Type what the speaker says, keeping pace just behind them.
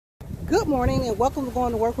Good morning and welcome to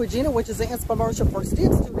Going to Work with Gena, which is an Inspiremercial for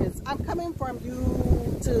STEM students. I'm coming from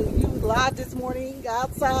you to you live this morning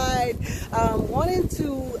outside, wanting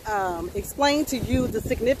to explain to you the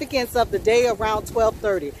significance of the day around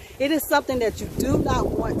 12:30. It is something that you do not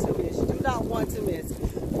want to miss. You do not want to miss.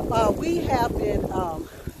 We have been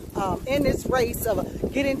in this race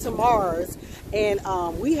of getting to Mars, and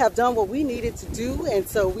we have done what we needed to do, and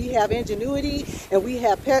so we have ingenuity and we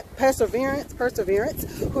have perseverance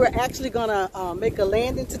who are actually going to make a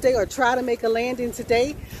landing today, or try to make a landing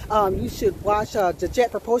today. You should watch the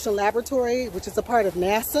Jet Propulsion Laboratory, which is a part of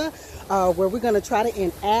NASA, where we're going to try to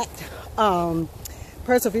enact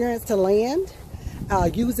perseverance to land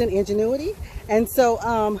using ingenuity. And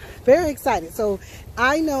so very excited. So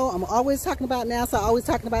I know I'm always talking about NASA, always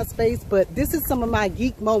talking about space, but this is some of my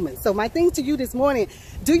geek moments. So my thing to you this morning,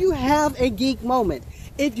 do you have a geek moment?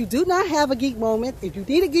 If you do not have a geek moment, if you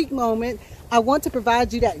need a geek moment, I want to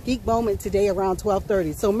provide you that geek moment today around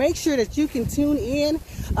 12:30. So make sure that you can tune in.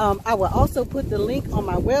 I will also put the link on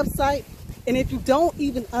my website. And if you don't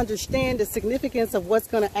even understand the significance of what's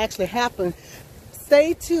going to actually happen,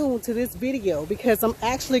 stay tuned to this video, because I'm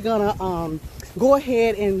actually gonna go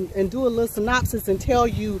ahead and do a little synopsis and tell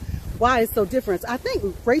you why it's so different. I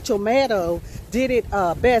think Rachel Maddow did it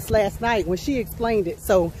best last night when she explained it.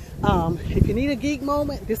 So if you need a geek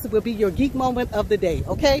moment, this will be your geek moment of the day,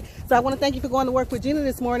 okay? So I want to thank you for going to work with Gena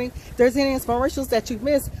this morning. If there's any inspirations that you've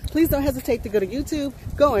missed, please don't hesitate to go to YouTube,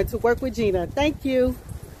 Going to Work with Gena. Thank you.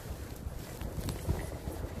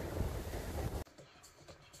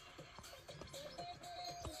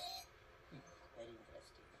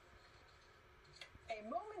 A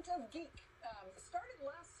moment of geek started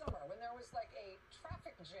last summer when there was like a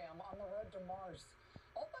traffic jam on the road to Mars.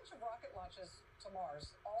 A whole bunch of rocket launches to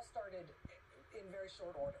Mars all started in very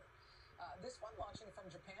short order. This one, launching from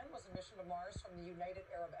Japan, was a mission to Mars from the United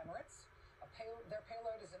Arab Emirates. Their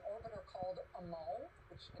payload is an orbiter called Amal,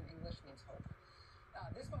 which in English means hope.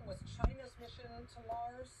 This one was China's mission to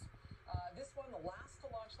Mars. This one, the last to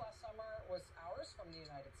launch last summer, was ours from the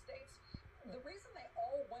United States. The reason they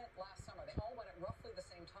all went last summer, they all went at roughly the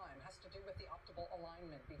same time, has to do with the optimal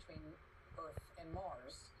alignment between Earth and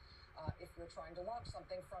Mars. If you're trying to launch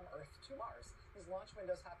something from Earth to Mars, these launch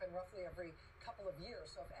windows happen roughly every couple of years.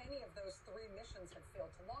 So if any of those three missions had failed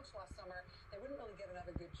to launch last summer, they wouldn't really get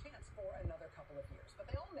another good chance for another couple of years. But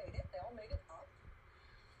they all made it. They all made it up.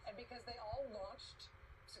 And because they all launched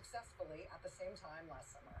successfully at the same time last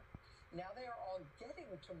summer, now they are all getting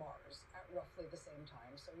to Mars at roughly the same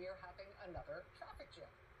time, so we are having another traffic jam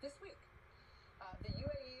this week. The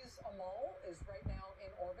UAE's Amal is right now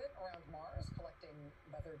in orbit around Mars, collecting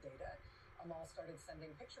weather data. Amal started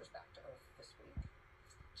sending pictures back to Earth this week.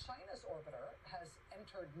 China's orbiter has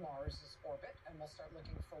entered Mars's orbit and will start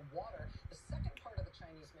looking for water. The second part of the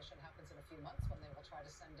Chinese mission happens in a few months, when they will try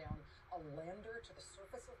to send down a lander to the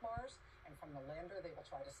surface of Mars, and from the lander they will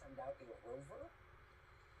try to send out a rover.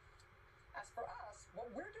 As for us, what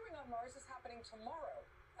we're doing on Mars is happening tomorrow,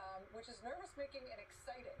 which is nervous-making and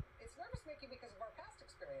exciting. It's nervous-making because of our past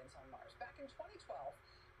experience on Mars. Back in 2012,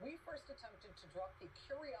 we first attempted to drop the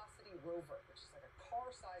Curiosity rover, which is like a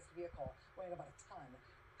car-sized vehicle weighing about a ton,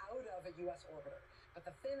 out of a U.S. orbiter. But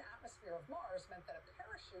the thin atmosphere of Mars meant that a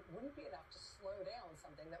parachute wouldn't be enough to slow down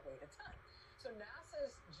something that weighed a ton. So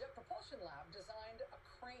NASA's Jet Propulsion Lab designed a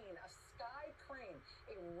crane, a sky crane,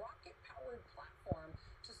 a rocket-powered platform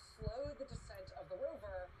to slow the descent of the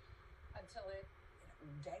rover until it,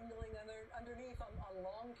 dangling underneath on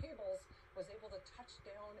long cables, was able to touch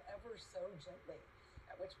down ever so gently.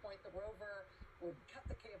 At which point the rover would cut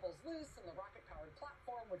the cables loose and the rocket-powered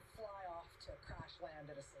platform would fly off to crash land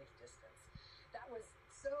at a safe distance. That was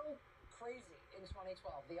so crazy in 2012.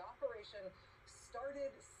 The operation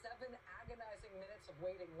started 7 agonizing minutes of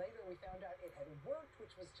waiting later. We found out it had worked,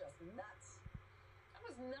 which was just nuts. That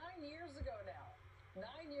was 9 years ago now.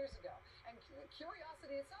 9 years ago. And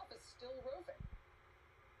Curiosity itself is still roving.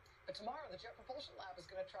 But tomorrow, the Jet Propulsion Lab is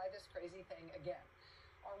going to try this crazy thing again.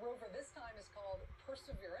 Our rover this time is called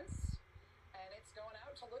Perseverance, and it's going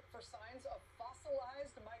out to look for signs of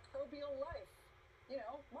fossilized microbial life. You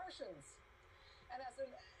know, Martians. And as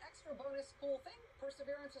an extra bonus cool thing,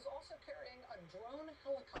 Perseverance is also carrying a drone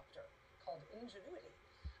helicopter called Ingenuity,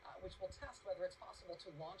 which will test whether it's possible to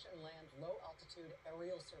launch and land low-altitude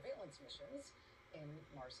aerial surveillance missions in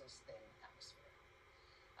Mars's thin atmosphere.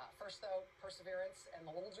 First, though, Perseverance and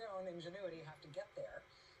the little drone Ingenuity have to get there.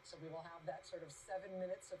 So we will have that sort of 7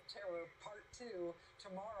 minutes of terror part 2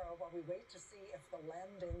 tomorrow, while we wait to see if the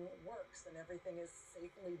landing works and everything is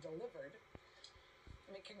safely delivered.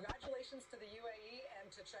 I mean, congratulations to the UAE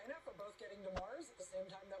and to China for both getting to Mars at the same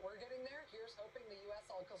time that we're getting there. Here's hoping the U.S.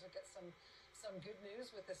 also gets some good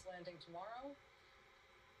news with this landing tomorrow.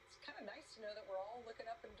 It's kind of nice to know that we're all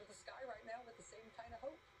looking up into the sky right now with the same kind of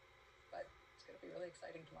hope. But it's going to be really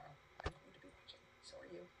exciting tomorrow.